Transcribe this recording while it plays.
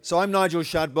So I'm Nigel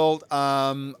Shadbolt.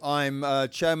 I'm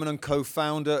chairman and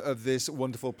co-founder of this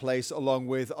wonderful place, along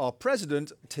with our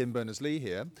president, Tim Berners-Lee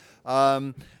here.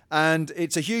 And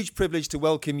it's a huge privilege to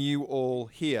welcome you all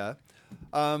here.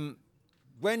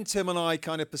 When Tim and I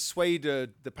kind of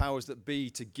persuaded the powers that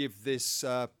be to give this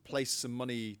place some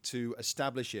money to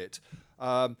establish it,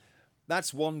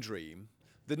 that's one dream.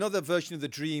 Another version of the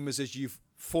dream is as you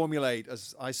formulate,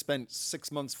 as I spent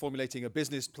 6 months formulating a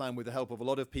business plan with the help of a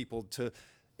lot of people to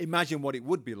imagine what it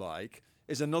would be like,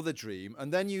 is another dream.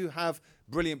 And then you have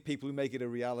brilliant people who make it a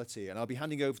reality. And I'll be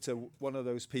handing over to one of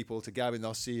those people, to Gavin,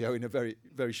 our CEO, in a very,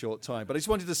 very short time. But I just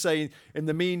wanted to say, in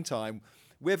the meantime,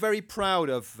 we're very proud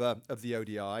of the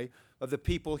ODI, of the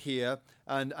people here,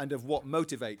 and of what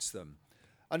motivates them,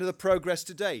 and of the progress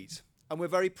to date. And we're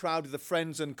very proud of the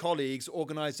friends and colleagues,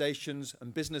 organisations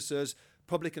and businesses,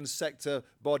 public and sector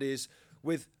bodies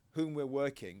with whom we're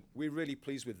working. We're really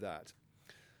pleased with that.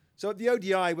 So at the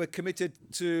ODI, we're committed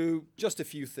to just a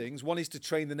few things. One is to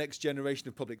train the next generation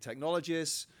of public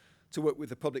technologists, to work with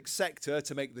the public sector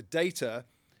to make the data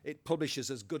it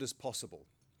publishes as good as possible.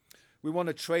 We want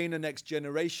to train the next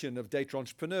generation of data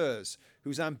entrepreneurs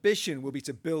whose ambition will be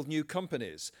to build new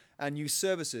companies and new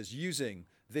services using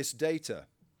this data.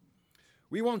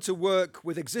 We want to work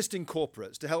with existing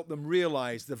corporates to help them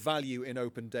realize the value in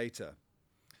open data.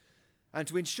 And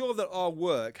to ensure that our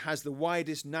work has the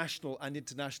widest national and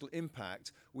international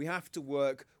impact, we have to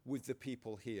work with the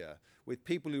people here, with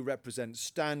people who represent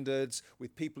standards,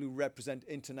 with people who represent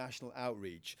international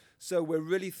outreach. So we're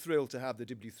really thrilled to have the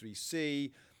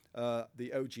W3C,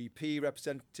 the OGP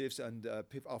representatives and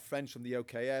our friends from the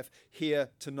OKF here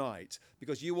tonight,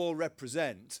 because you all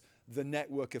represent the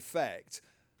network effect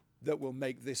that will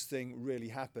make this thing really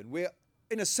happen. We're,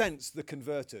 in a sense, the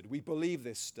converted. We believe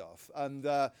this stuff. And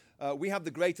we have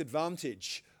the great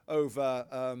advantage over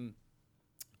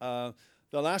the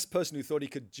last person who thought he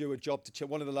could do a job to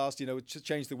one of the last, to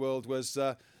change the world was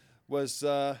a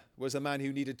man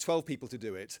who needed 12 people to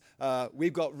do it.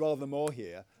 We've got rather more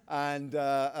here. And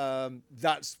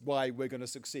that's why we're going to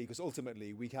succeed, because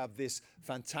ultimately we have this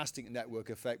fantastic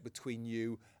network effect between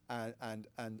you and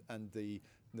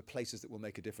the places that will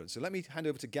make a difference. So let me hand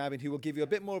over to Gavin, who will give you a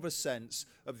bit more of a sense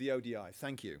of the ODI.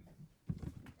 Thank you.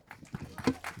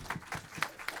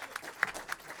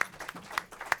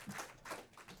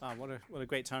 What a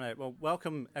great turnout. Well,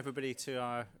 welcome everybody to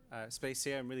our space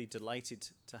here. I'm really delighted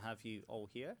to have you all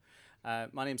here.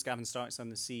 My name's Gavin Starks. I'm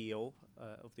the CEO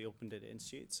of the Open Data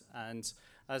Institute. And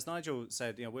as Nigel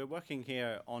said, we're working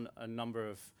here on a number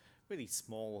of really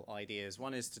small ideas.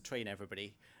 One is to train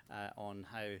everybody on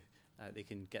how they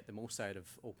can get the most out of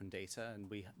open data. And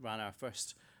we ran our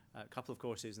first couple of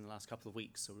courses in the last couple of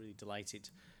weeks. So really delighted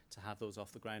to have those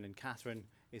off the ground. And Catherine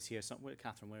is here.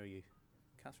 Catherine, where are you?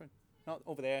 Catherine? Not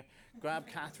over there. Grab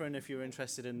Catherine if you're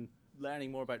interested in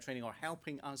learning more about training or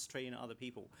helping us train other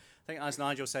people. I think, as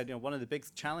Nigel said, one of the big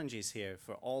challenges here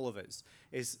for all of us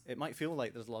is it might feel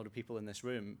like there's a lot of people in this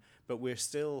room, but we're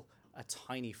still a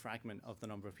tiny fragment of the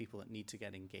number of people that need to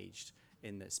get engaged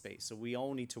in this space. So we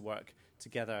all need to work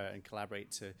together and collaborate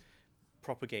to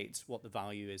propagate what the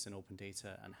value is in open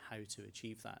data and how to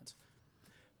achieve that.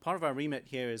 Part of our remit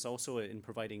here is also in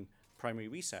providing primary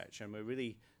research, and we're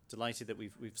really delighted that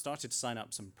we've started to sign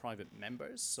up some private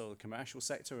members. So the commercial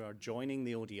sector are joining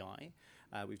the ODI.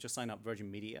 We've just signed up Virgin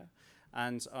Media.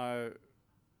 And our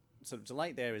sort of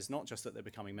delight there is not just that they're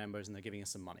becoming members and they're giving us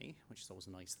some money, which is always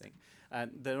a nice thing.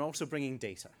 They're also bringing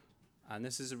data. And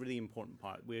this is a really important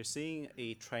part. We're seeing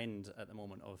a trend at the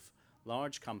moment of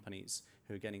large companies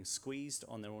who are getting squeezed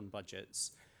on their own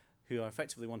budgets, who are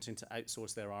effectively wanting to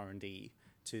outsource their R&D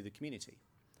to the community.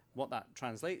 What that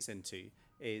translates into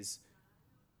is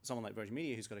someone like Virgin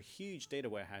Media, who's got a huge data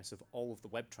warehouse of all of the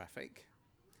web traffic.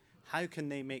 How can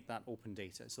they make that open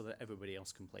data so that everybody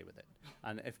else can play with it?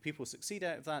 And if people succeed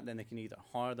out of that, then they can either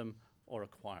hire them or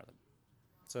acquire them.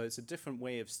 So it's a different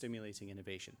way of stimulating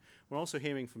innovation. We're also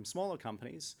hearing from smaller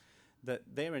companies that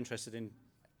they're interested in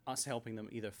us helping them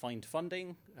either find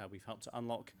funding. We've helped to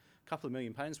unlock a couple of £1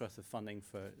 million worth of funding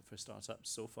for startups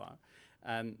so far.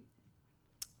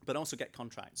 But also get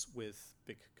contracts with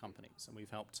big companies. And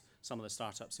we've helped some of the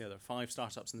startups here. There are 5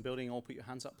 startups in the building. All put your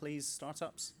hands up, please.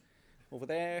 Startups. Over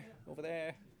there.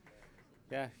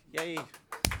 Yeah, yay.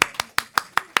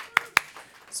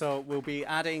 So we'll be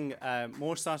adding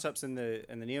more startups in the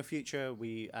near future.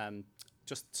 We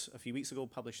just a few weeks ago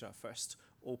published our first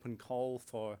open call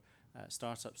for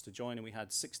startups to join, and we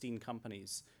had 16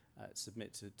 companies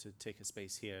submit to take a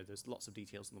space here. There's lots of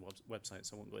details on the website,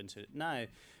 so I won't go into it now.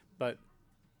 But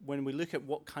when we look at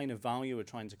what kind of value we're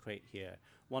trying to create here,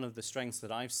 one of the strengths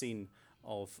that I've seen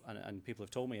and people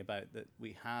have told me about, that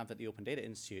we have at the Open Data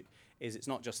Institute is it's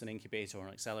not just an incubator or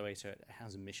an accelerator, it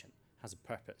has a mission, has a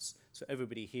purpose. So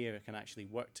everybody here can actually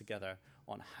work together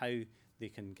on how they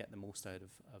can get the most out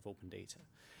of open data.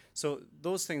 So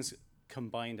those things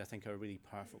combined, I think, are a really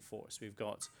powerful force. We've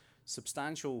got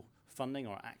substantial funding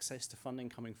or access to funding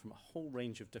coming from a whole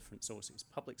range of different sources: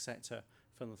 public sector,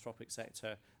 philanthropic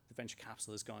sector, the venture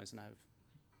capitalist guys are now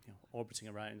orbiting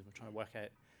around. We're trying to work out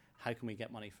how can we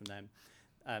get money from them.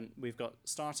 We've got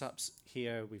startups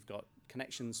here, we've got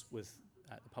connections with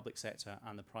the public sector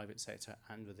and the private sector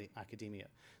and with the academia.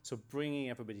 So bringing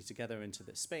everybody together into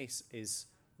this space is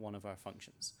one of our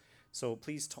functions. So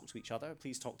please talk to each other,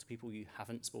 please talk to people you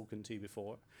haven't spoken to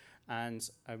before, and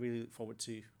I really look forward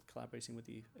to collaborating with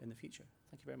you in the future.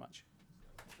 Thank you very much.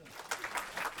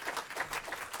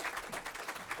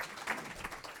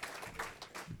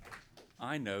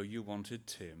 I know you wanted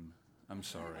Tim. I'm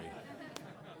sorry.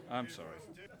 I'm sorry.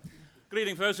 Good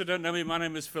evening, folks who don't know me. My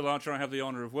name is Phil Archer. I have the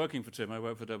honour of working for Tim. I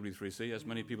work for W3C, as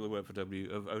many people who work for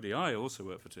ODI also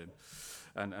work for Tim,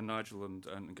 and Nigel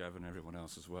and Gavin and everyone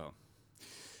else as well.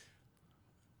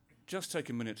 Just take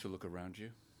a minute to look around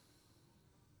you.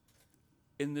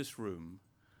 In this room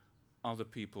are the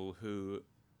people who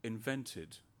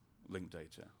invented linked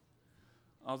data,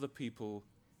 are the people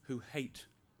who hate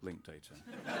linked data.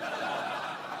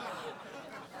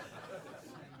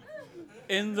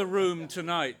 In the room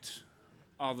tonight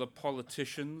are the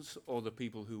politicians or the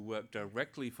people who work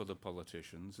directly for the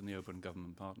politicians in the Open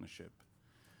Government Partnership,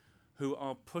 who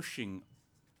are pushing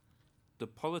the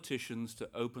politicians to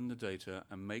open the data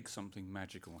and make something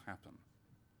magical happen.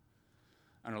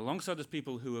 And alongside those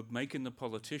people who are making the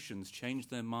politicians change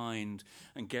their mind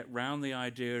and get round the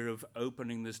idea of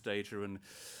opening this data and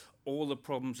all the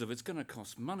problems of it's going to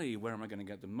cost money, where am I going to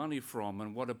get the money from,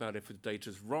 and what about if the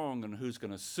data's wrong, and who's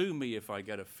going to sue me if I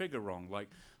get a figure wrong? Like,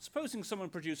 supposing someone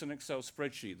produced an Excel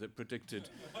spreadsheet that predicted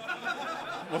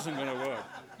wasn't going to work.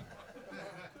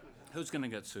 Who's going to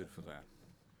get sued for that?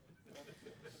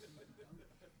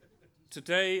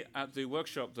 Today, at the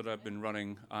workshop that I've been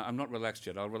running, I'm not relaxed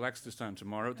yet. I'll relax this time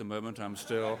tomorrow. At the moment, I'm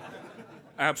still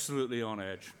absolutely on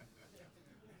edge.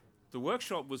 The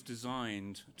workshop was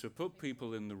designed to put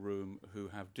people in the room who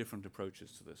have different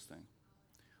approaches to this thing.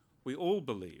 We all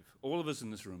believe, all of us in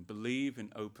this room believe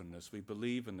in openness. We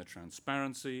believe in the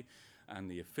transparency and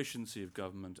the efficiency of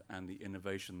government and the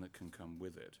innovation that can come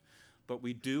with it. But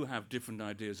we do have different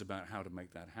ideas about how to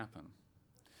make that happen.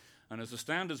 And as a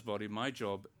standards body, my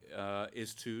job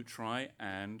is to try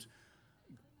and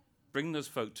bring those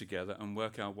folk together and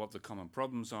work out what the common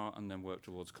problems are and then work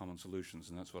towards common solutions.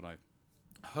 And that's what I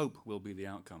hope will be the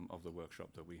outcome of the workshop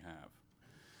that we have.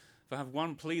 If I have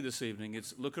one plea this evening,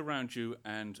 it's look around you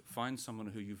and find someone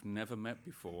who you've never met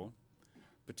before.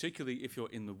 Particularly if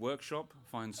you're in the workshop,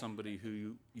 find somebody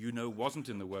who you know wasn't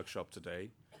in the workshop today.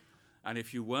 And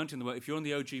if you weren't in the if you're in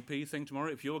the OGP thing tomorrow,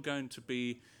 if you're going to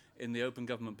be in the Open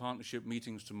Government Partnership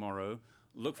meetings tomorrow,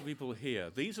 look for people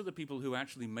here. These are the people who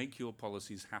actually make your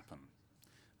policies happen.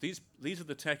 These are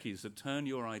the techies that turn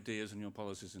your ideas and your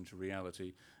policies into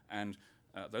reality. And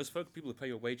those folk, people who pay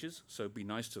your wages, so be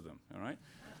nice to them, all right?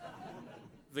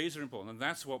 These are important, and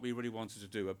that's what we really wanted to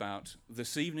do about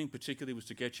this evening, particularly, was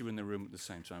to get you in the room at the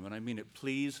same time. And I mean it,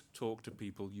 please talk to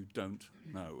people you don't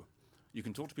know. You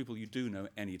can talk to people you do know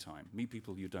anytime. Meet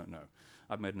people you don't know.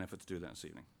 I've made an effort to do that this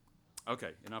evening.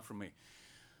 Okay, enough from me.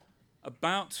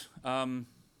 About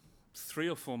 3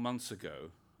 or 4 months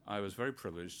ago, I was very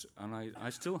privileged, and I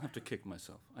still have to kick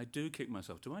myself. I do kick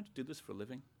myself. Do I do this for a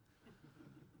living?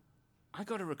 I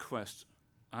got a request,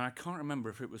 and I can't remember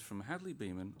if it was from Hadley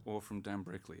Beeman or from Dan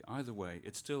Brickley. Either way,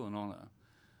 it's still an honour.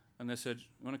 And they said,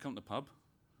 you want to come to the pub?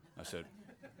 I said,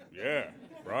 yeah,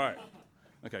 right.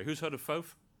 Okay, who's heard of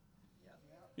Fof?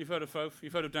 You've heard of Fof?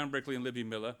 You've heard of Dan Brickley and Libby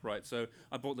Miller? Right, so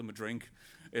I bought them a drink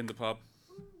in the pub.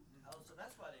 Oh, so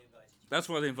that's why they invited you. That's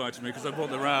why they invited me, because I brought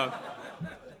them round.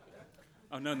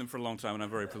 I've known them for a long time, and I'm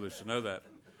very privileged to know that.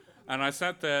 And I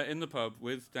sat there in the pub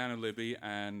with Dan and Libby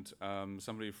and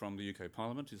somebody from the UK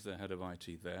Parliament, who's the head of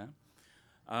IT there,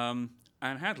 and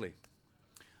Hadley.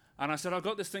 And I said, I've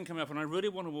got this thing coming up, and I really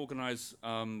want to organise,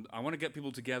 I want to get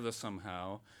people together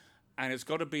somehow, and it's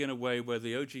got to be in a way where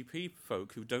the OGP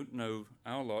folk who don't know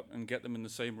our lot and get them in the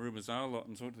same room as our lot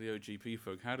and talk to the OGP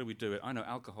folk. How do we do it? I know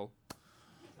alcohol.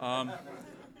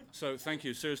 So thank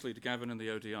you seriously to Gavin and the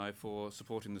ODI for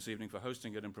supporting this evening, for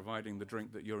hosting it and providing the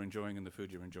drink that you're enjoying and the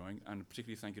food you're enjoying. And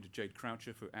particularly thank you to Jade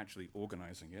Croucher for actually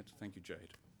organising it. Thank you,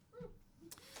 Jade.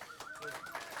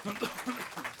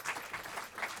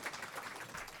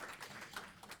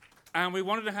 And we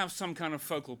wanted to have some kind of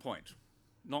focal point.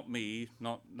 Not me,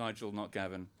 not Nigel, not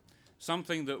Gavin.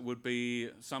 something that would be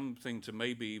something to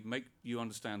maybe make you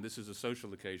understand this is a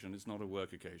social occasion, it's not a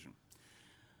work occasion.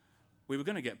 We were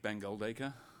going to get Ben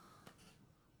Goldacre,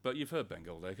 but you've heard Ben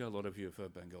Goldacre. A lot of you have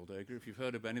heard Ben Goldacre. If you've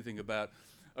heard of anything about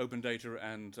open data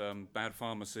and bad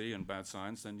pharmacy and bad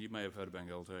science, then you may have heard of Ben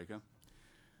Goldacre.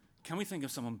 Can we think of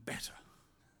someone better?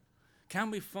 Can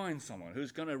we find someone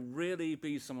who's going to really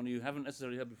be someone you haven't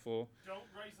necessarily heard before? Don't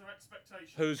raise their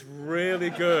expectations. Who's really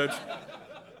good?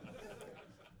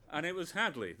 And it was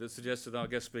Hadley that suggested our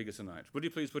guest speaker tonight. Would you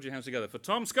please put your hands together for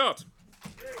Tom Scott?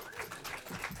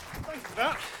 Thank you for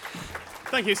that.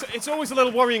 Thank you. It's always a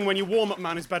little worrying when your warm-up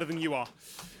man is better than you are.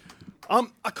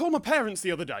 I called my parents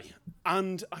the other day,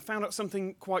 and I found out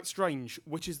something quite strange,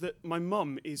 which is that my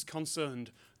mum is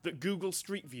concerned that Google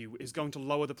Street View is going to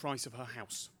lower the price of her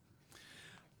house.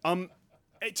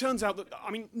 It turns out that,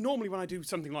 normally when I do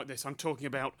something like this, I'm talking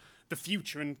about the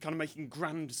future and kind of making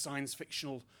grand science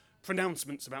fictional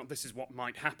pronouncements about this is what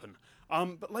might happen.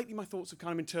 But lately my thoughts have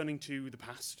kind of been turning to the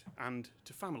past and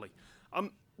to family.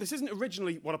 This isn't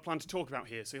originally what I planned to talk about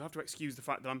here, so you'll have to excuse the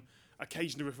fact that I'm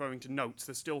occasionally referring to notes.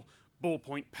 There's still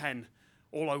ballpoint pen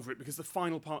all over it because the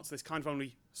final parts of this kind of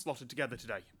only slotted together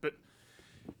today. But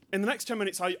in the next 10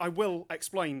 minutes, I will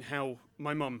explain how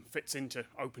my mum fits into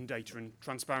open data and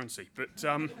transparency. But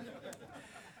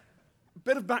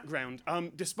bit of background.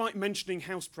 Despite mentioning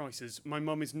house prices, my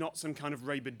mum is not some kind of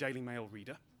rabid Daily Mail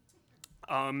reader.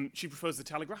 She prefers the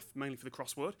Telegraph, mainly for the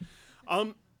crossword.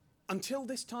 Until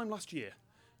this time last year,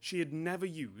 she had never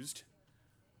used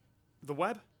the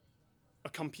web, a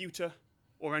computer,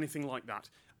 or anything like that.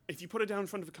 If you put her down in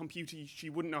front of a computer, she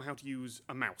wouldn't know how to use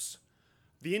a mouse.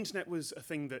 The internet was a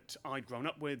thing that I'd grown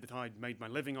up with, that I'd made my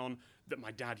living on, that my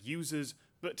dad uses,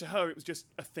 but to her it was just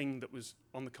a thing that was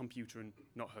on the computer and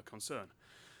not her concern.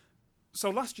 So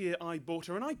last year I bought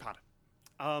her an iPad,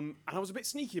 and I was a bit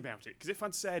sneaky about it, because if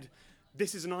I'd said,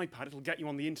 this is an iPad, it'll get you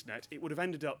on the internet, it would have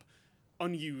ended up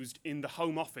unused in the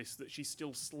home office that she's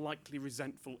still slightly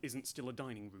resentful isn't still a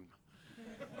dining room.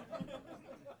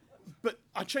 But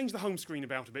I changed the home screen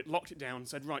about a bit, locked it down, and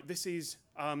said, right, this is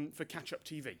for catch-up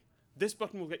TV. This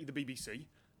button will get you the BBC.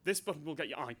 This button will get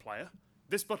you iPlayer.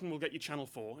 This button will get you Channel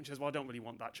 4. And she says, well, I don't really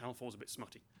want that. Channel 4's a bit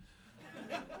smutty.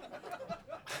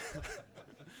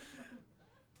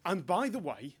 And by the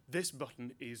way, this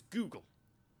button is Google,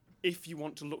 if you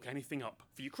want to look anything up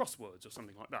for your crosswords or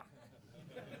something like that.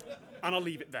 And I'll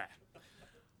leave it there.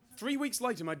 3 weeks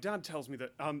later, my dad tells me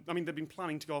that, they've been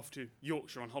planning to go off to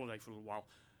Yorkshire on holiday for a little while.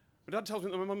 My dad tells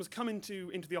me that my mum has come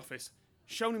into the office,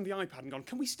 shown him the iPad and gone,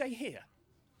 can we stay here?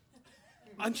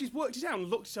 And she's worked it out and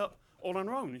looked it up all on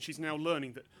her own. And she's now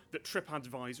learning that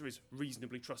TripAdvisor is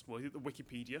reasonably trustworthy, that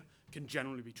Wikipedia can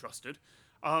generally be trusted.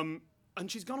 And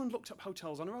she's gone and looked up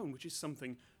hotels on her own, which is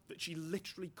something that she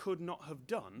literally could not have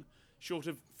done short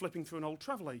of flipping through an old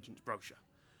travel agent's brochure.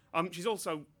 She's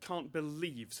also can't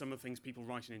believe some of the things people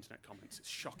write in internet comments. It's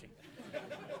shocking.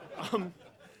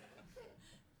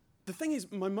 The thing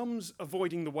is, my mum's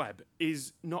avoiding the web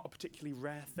is not a particularly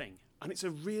rare thing. And it's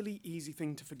a really easy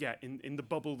thing to forget in the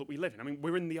bubble that we live in.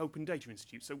 We're in the Open Data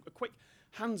Institute, so a quick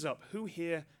hands up, who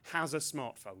here has a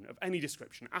smartphone of any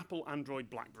description? Apple, Android,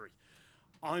 BlackBerry.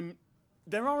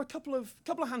 There are a couple of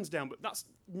hands down, but that's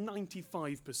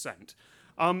 95%.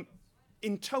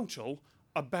 In total,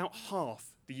 about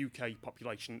half the UK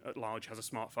population at large has a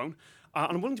smartphone.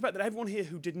 And I'm willing to bet that everyone here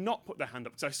who did not put their hand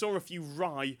up, because I saw a few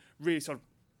wry, really sort of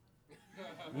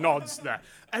nods there.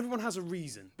 Everyone has a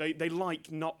reason. They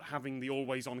like not having the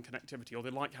always-on connectivity, or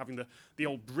they like having the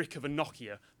old brick of a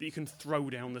Nokia that you can throw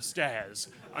down the stairs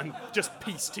and just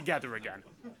piece together again.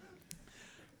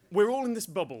 We're all in this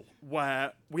bubble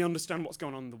where we understand what's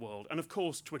going on in the world, and of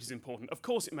course Twitter's important. Of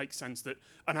course it makes sense that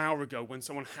an hour ago when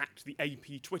someone hacked the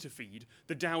AP Twitter feed,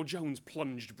 the Dow Jones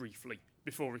plunged briefly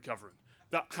before recovering.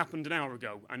 That happened an hour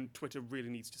ago, and Twitter really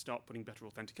needs to start putting better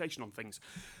authentication on things.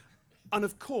 And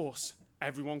of course,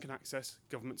 everyone can access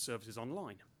government services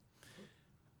online.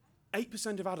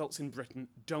 8% of adults in Britain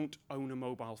don't own a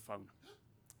mobile phone.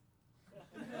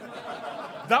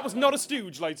 That was not a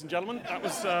stooge, ladies and gentlemen. That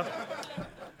was...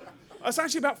 That's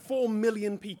actually about 4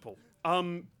 million people.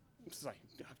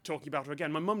 Talking about her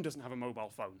again, my mum doesn't have a mobile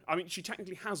phone. She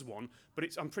technically has one, but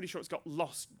I'm pretty sure it's got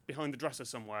lost behind the dresser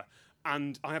somewhere,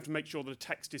 and I have to make sure that a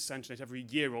text is sent on it every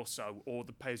year or so, or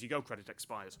the pay-as-you-go credit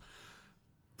expires.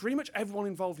 Pretty much everyone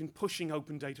involved in pushing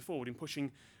open data forward, in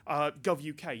pushing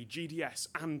GovUK, GDS,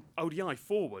 and ODI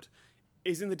forward,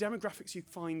 is in the demographics you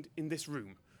find in this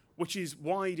room, which is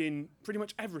wide in pretty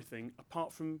much everything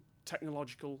apart from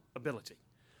technological ability.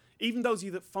 Even those of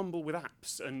you that fumble with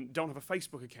apps and don't have a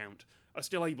Facebook account are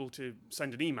still able to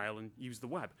send an email and use the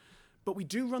web. But we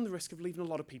do run the risk of leaving a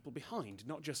lot of people behind,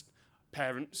 not just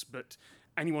parents, but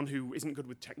anyone who isn't good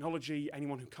with technology,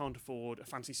 anyone who can't afford a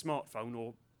fancy smartphone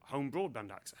or home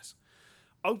broadband access.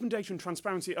 Open data and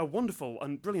transparency are wonderful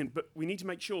and brilliant, but we need to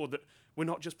make sure that we're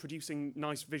not just producing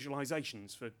nice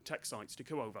visualizations for tech sites to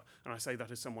go over. And I say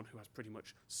that as someone who has pretty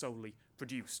much solely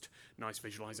produced nice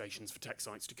visualizations for tech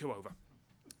sites to go over.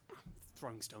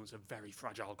 Throwing stones, a very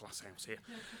fragile glass house here.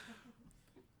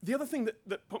 The other thing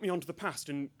that put me onto the past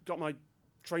and got my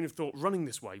train of thought running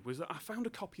this way was that I found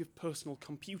a copy of Personal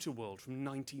Computer World from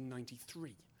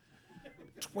 1993,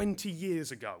 20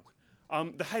 years ago.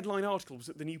 The headline article was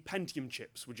that the new Pentium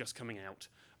chips were just coming out,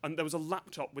 and there was a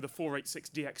laptop with a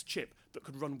 486DX chip that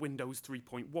could run Windows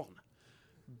 3.1.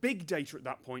 Big data at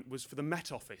that point was for the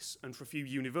Met Office and for a few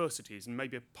universities and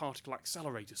maybe a particle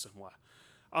accelerator somewhere.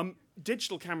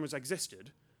 Digital cameras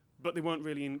existed, but they weren't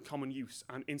really in common use,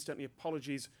 and incidentally,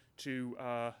 apologies to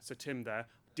Sir Tim there.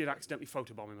 Did accidentally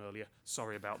photobomb him earlier.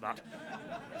 Sorry about that.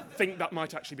 Think that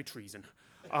might actually be treason.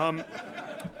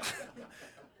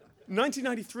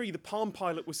 1993, the Palm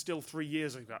Pilot was still 3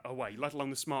 years away, let alone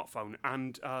the smartphone,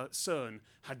 and CERN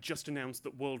had just announced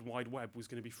that World Wide Web was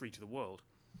going to be free to the world.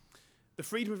 The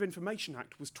Freedom of Information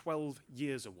Act was 12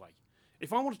 years away.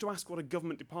 If I wanted to ask what a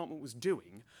government department was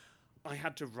doing, I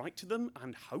had to write to them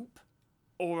and hope,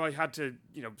 or I had to,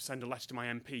 send a letter to my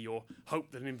MP, or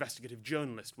hope that an investigative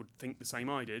journalist would think the same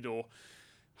I did, or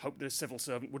hope that a civil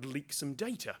servant would leak some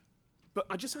data. But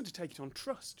I just had to take it on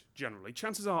trust, generally.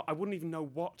 Chances are I wouldn't even know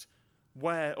what,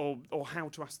 where, or how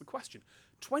to ask the question.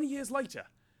 20 years later,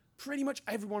 pretty much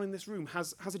everyone in this room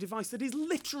has a device that is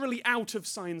literally out of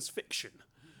science fiction,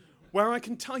 where I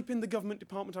can type in the government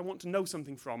department I want to know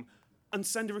something from and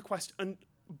send a request, and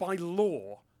by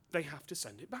law, they have to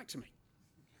send it back to me.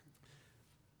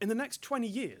 In the next 20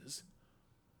 years,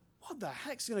 what the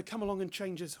heck's going to come along and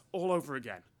change us all over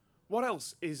again? What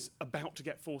else is about to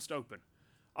get forced open?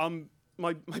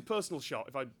 My personal shot,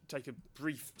 if I take a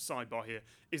brief sidebar here,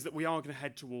 is that we are going to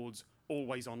head towards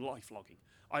always-on life logging.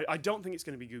 I don't think it's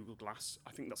going to be Google Glass.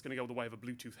 I think that's going to go the way of a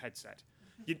Bluetooth headset.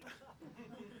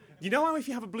 You know how if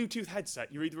you have a Bluetooth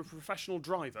headset, you're either a professional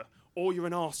driver or you're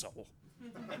an arsehole?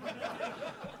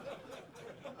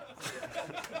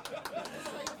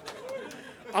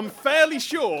 I'm fairly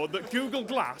sure that Google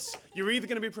Glass, you're either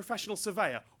going to be a professional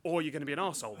surveyor or you're going to be an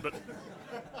arsehole. But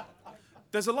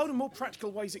there's a load of more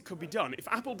practical ways it could be done. If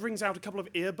Apple brings out a couple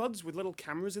of earbuds with little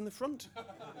cameras in the front,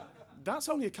 that's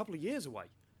only a couple of years away.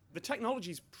 The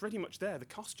technology's pretty much there. The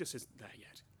cost just isn't there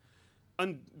yet.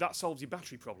 And that solves your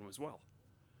battery problem as well.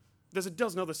 There's a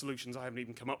dozen other solutions I haven't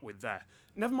even come up with there.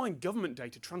 Never mind government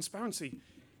data, transparency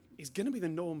is going to be the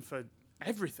norm for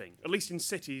everything, at least in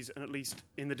cities and at least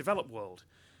in the developed world.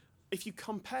 If you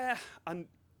compare, and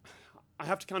I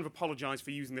have to kind of apologise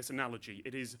for using this analogy,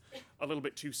 it is a little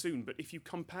bit too soon, but if you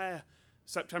compare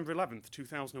September 11th,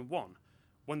 2001,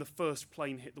 when the first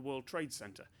plane hit the World Trade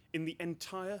Center, in the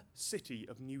entire city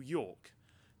of New York,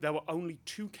 there were only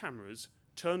 2 cameras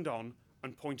turned on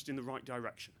and pointed in the right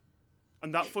direction.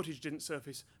 And that footage didn't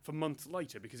surface for months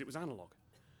later because it was analogue.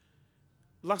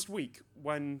 Last week,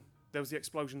 when there was the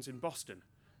explosions in Boston,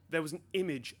 there was an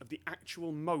image of the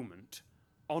actual moment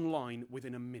online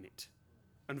within a minute,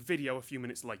 and video a few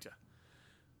minutes later.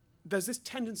 There's this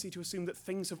tendency to assume that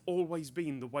things have always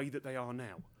been the way that they are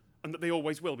now, and that they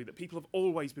always will be, that people have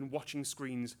always been watching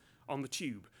screens on the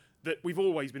tube, that we've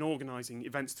always been organising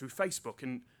events through Facebook,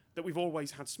 and that we've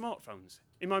always had smartphones.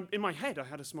 In my head, I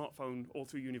had a smartphone all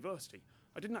through university.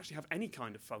 I didn't actually have any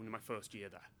kind of phone in my first year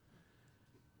there.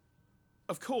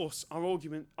 Of course, our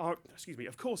arguments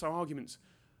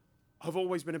have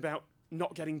always been about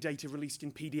not getting data released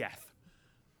in PDF,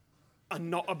 and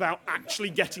not about actually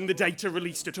getting the data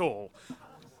released at all.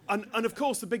 And of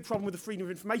course, the big problem with the Freedom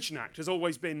of Information Act has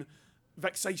always been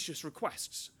vexatious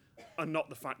requests, and not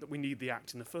the fact that we need the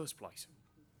Act in the first place.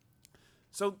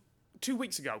 So 2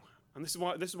 weeks ago, and this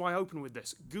is why I open with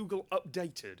this, Google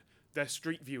updated their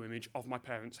Street View image of my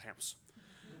parents' house.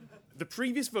 The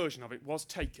previous version of it was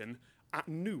taken at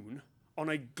noon on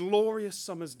a glorious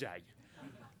summer's day.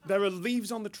 There are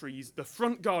leaves on the trees, the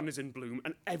front garden is in bloom,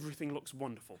 and everything looks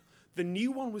wonderful. The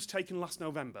new one was taken last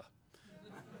November.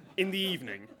 In the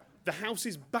evening, the house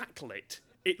is backlit,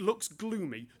 it looks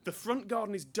gloomy, the front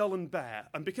garden is dull and bare,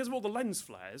 and because of all the lens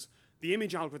flares, the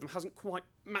image algorithm hasn't quite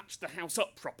matched the house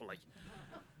up properly.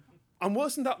 And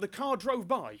worse than that, the car drove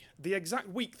by the exact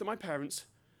week that my parents...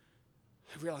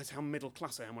 I realise how middle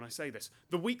class I am when I say this.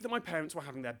 The week that my parents were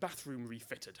having their bathroom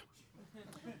refitted.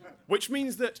 Which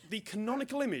means that the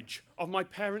canonical image of my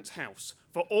parents' house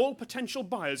for all potential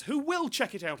buyers who will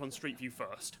check it out on Street View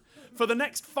first, for the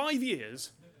next 5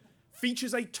 years,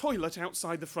 features a toilet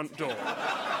outside the front door.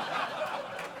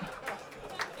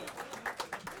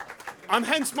 And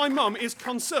hence my mum is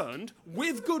concerned,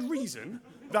 with good reason,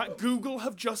 that Google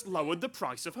have just lowered the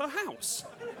price of her house.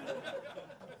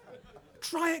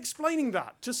 Try explaining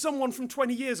that to someone from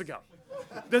 20 years ago.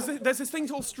 There's this thing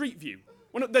called Street View.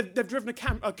 Well, no, they've driven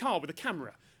a car with a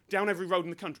camera down every road in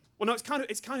the country. Well, no, it's kind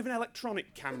of an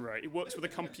electronic camera. It works with a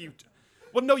computer.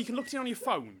 Well, no, you can look at it on your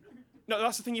phone. No,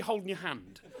 that's the thing you hold in your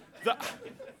hand.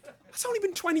 That's only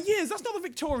been 20 years. That's not the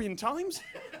Victorian times.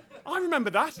 I remember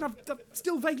that, and I've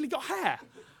still vaguely got hair.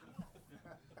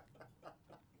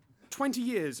 20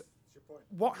 years.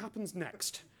 What happens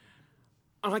next?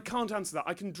 And I can't answer that.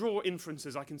 I can draw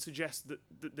inferences. I can suggest that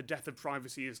the death of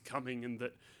privacy is coming and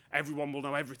that everyone will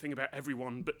know everything about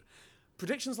everyone. But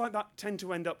predictions like that tend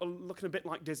to end up looking a bit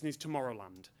like Disney's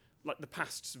Tomorrowland, like the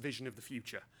past's vision of the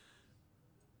future.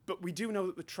 But we do know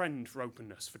that the trend for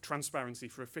openness, for transparency,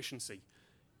 for efficiency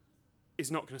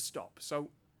is not going to stop. So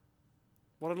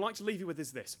what I'd like to leave you with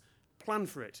is this. Plan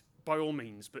for it, by all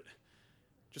means, but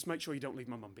just make sure you don't leave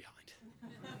my mum behind.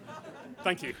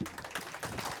 Thank you.